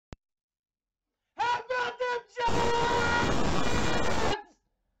Giants!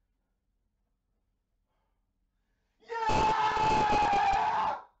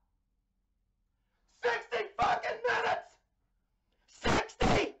 Yeah! 60 fucking minutes!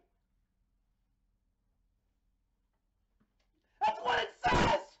 60! That's what it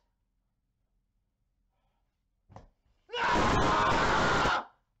says! Ah!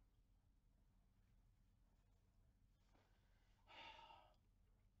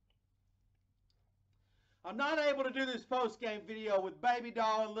 I'm not able to do this post-game video with Baby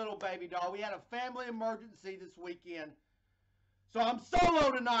Doll and Little Baby Doll. We had a family emergency this weekend. So I'm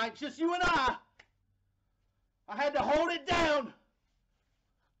solo tonight, just you and I. I had to hold it down.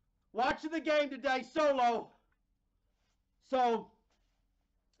 Watching the game today solo. So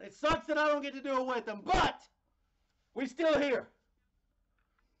it sucks that I don't get to do it with them, but we still here.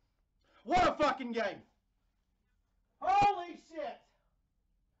 What a fucking game. Holy shit.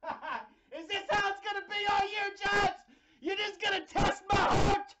 Is this how it's going to be all year, Giants? You're just going to test my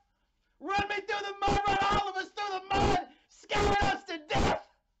heart? Run me through the mud, run all of us through the mud, scare us to death?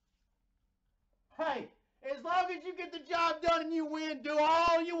 Hey, as long as you get the job done and you win, do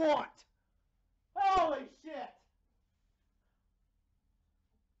all you want. Holy shit.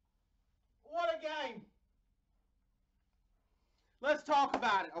 What a game. Let's talk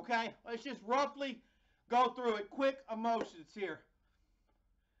about it, okay? Let's just roughly go through it. Quick emotions here.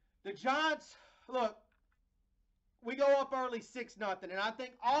 The Giants, look, we go up early 6-0, and I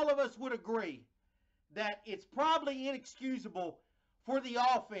think all of us would agree that it's probably inexcusable for the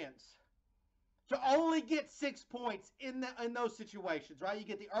offense to only get 6 points in those situations, right? You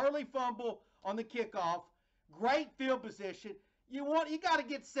get the early fumble on the kickoff, great field position. You got to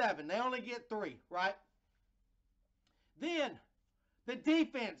get 7. They only get 3, right? Then the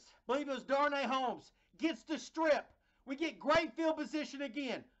defense, I believe it was Darnay Holmes, gets the strip. We get great field position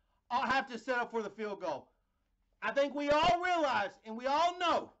again. I'll have to set up for the field goal. I think we all realize and we all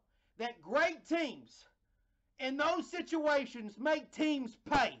know that great teams in those situations make teams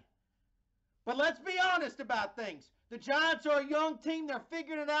pay. But let's be honest about things. The Giants are a young team. They're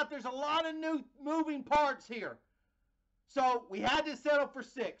figuring it out. There's a lot of new moving parts here. So we had to settle for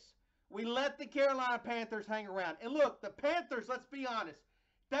 6. We let the Carolina Panthers hang around. And look, the Panthers, let's be honest,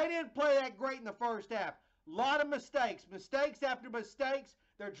 they didn't play that great in the first half. A lot of mistakes. Mistakes after mistakes.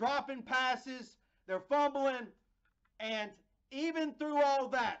 They're dropping passes. They're fumbling. And even through all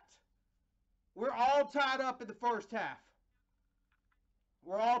that, we're all tied up in the first half.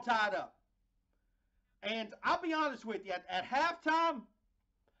 We're all tied up. And I'll be honest with you, at halftime,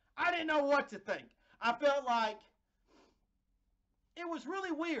 I didn't know what to think. I felt like it was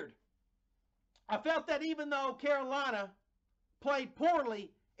really weird. I felt that even though Carolina played poorly,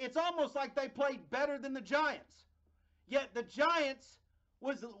 it's almost like they played better than the Giants. Yet the Giants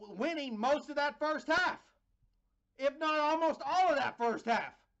was winning most of that first half, if not almost all of that first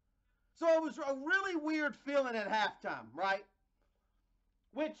half. So it was a really weird feeling at halftime, right?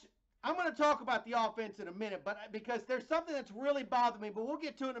 Which I'm going to talk about the offense in a minute, but because there's something that's really bothered me, but we'll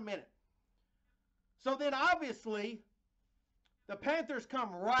get to it in a minute. So then obviously the Panthers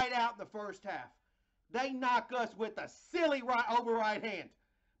come right out in the first half. They knock us with a silly right hand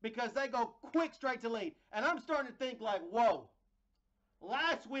because they go quick straight to lead. And I'm starting to think like, whoa.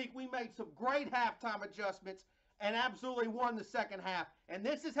 Last week we made some great halftime adjustments and absolutely won the second half. And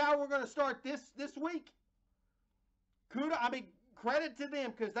this is how we're going to start this week. Credit to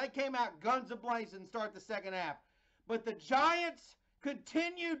them because they came out guns a-blazing and start the second half. But the Giants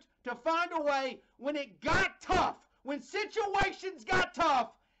continued to find a way when it got tough. When situations got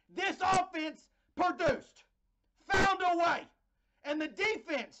tough, this offense produced. Found a way. And the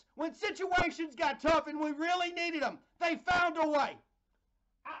defense, when situations got tough and we really needed them, they found a way.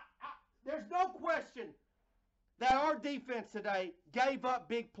 There's no question that our defense today gave up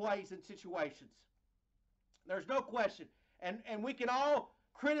big plays in situations. There's no question. And we can all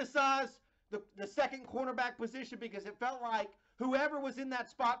criticize the second cornerback position because it felt like whoever was in that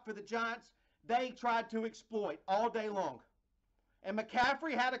spot for the Giants, they tried to exploit all day long. And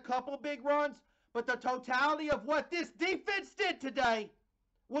McCaffrey had a couple big runs, but the totality of what this defense did today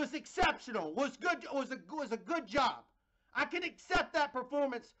was exceptional, was good, was a good job. I can accept that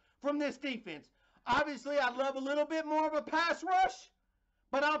performance from this defense. Obviously, I'd love a little bit more of a pass rush,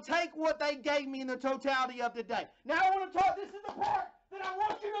 but I'll take what they gave me in the totality of the day. Now I want to talk, this is the part that I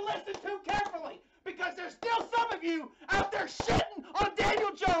want you to listen to carefully, because there's still some of you out there shitting on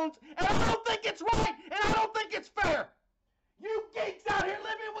Daniel Jones, and I don't think it's right, and I don't think it's fair. You geeks out here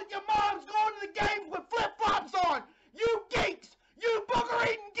living with your moms going to the games with flip-flops on. You geeks, you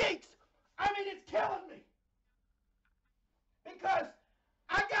booger-eating geeks. I mean, it's killing me. Because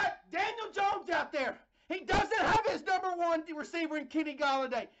I got Daniel Jones out there, He doesn't have his number one receiver in Kenny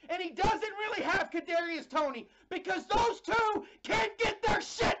Golladay. And he doesn't really have Kadarius Toney because those two can't get their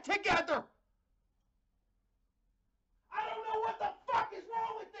shit together. I don't know what the fuck is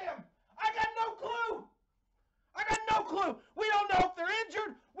wrong with them. I got no clue. I got no clue. We don't know if they're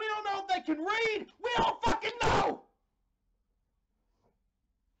injured. We don't know if they can read. We don't fucking know.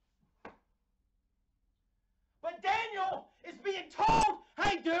 But Daniel is being told,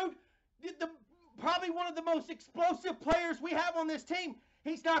 hey, dude, probably one of the most explosive players we have on this team,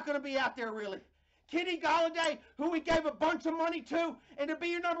 he's not going to be out there really. Kenny Golladay, who we gave a bunch of money to, and to be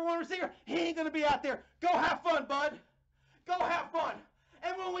your number one receiver, he ain't going to be out there. Go have fun, bud. Go have fun.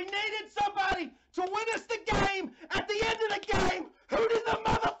 And when we needed somebody to win us the game, at the end of the game, who did the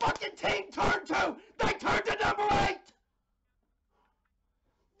motherfucking team turn to? They turned to number 8.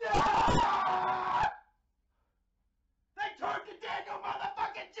 Ah! They turned to Daniel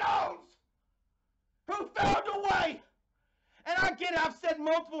motherfucking Jones, who found a way. And I get it, I've said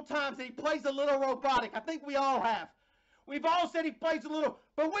multiple times that he plays a little robotic. I think we all have. We've all said he plays a little,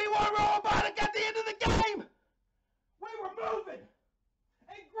 but we weren't robotic at the end of the game. We were moving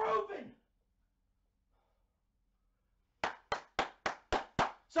and grooving.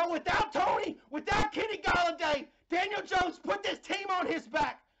 So without Tony, without Kenny Golladay, Daniel Jones put this team on his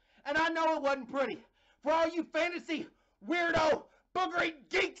back. And I know it wasn't pretty. For all you fantasy weirdo boogery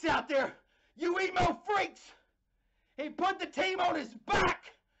geeks out there, you emo freaks, he put the team on his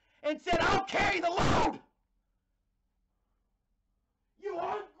back and said, I'll carry the load. You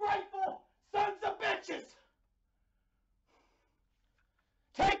ungrateful sons of bitches.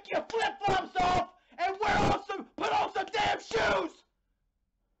 Take your flip-flops off and put on some damn shoes.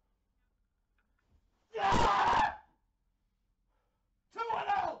 Ah!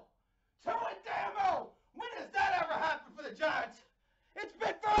 2-0. 2-0. When has that ever happened for the Giants? It's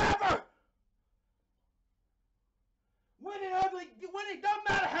been forever. Winning ugly, winning doesn't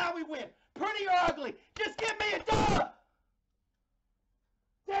matter how we win. Pretty or ugly. Just give me a dub.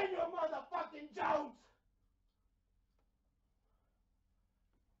 Daniel motherfucking Jones.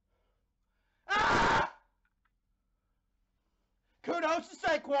 Ah! Kudos to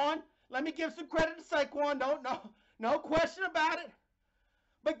Saquon. Let me give some credit to Saquon. No question about it.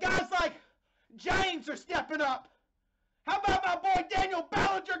 But guys like James are stepping up. How about my boy Daniel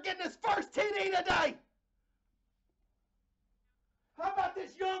Ballinger getting his first TD today? How about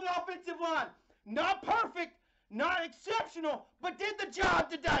this young offensive line? Not perfect, not exceptional, but did the job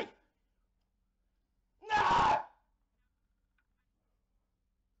today. Nah!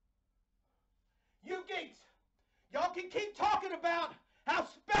 You geeks, y'all can keep talking about how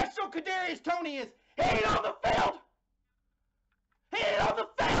special Kadarius Toney is. He ain't on the field. He ain't on the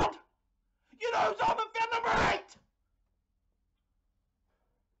field. You know who's on the field? Number 8.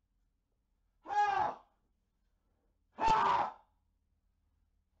 Oh. Oh.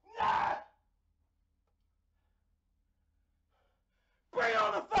 Nah. Bring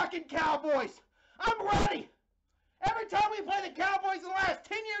on the fucking Cowboys. I'm ready. Every time we play the Cowboys in the last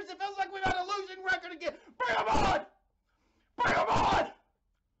 10 years, it feels like we've had a losing record again. Bring them on. Bring them on.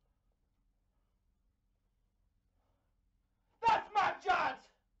 That's my Giants.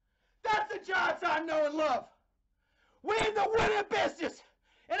 That's the Giants I know and love. We're in the winning business.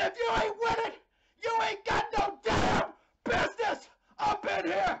 And if you ain't winning,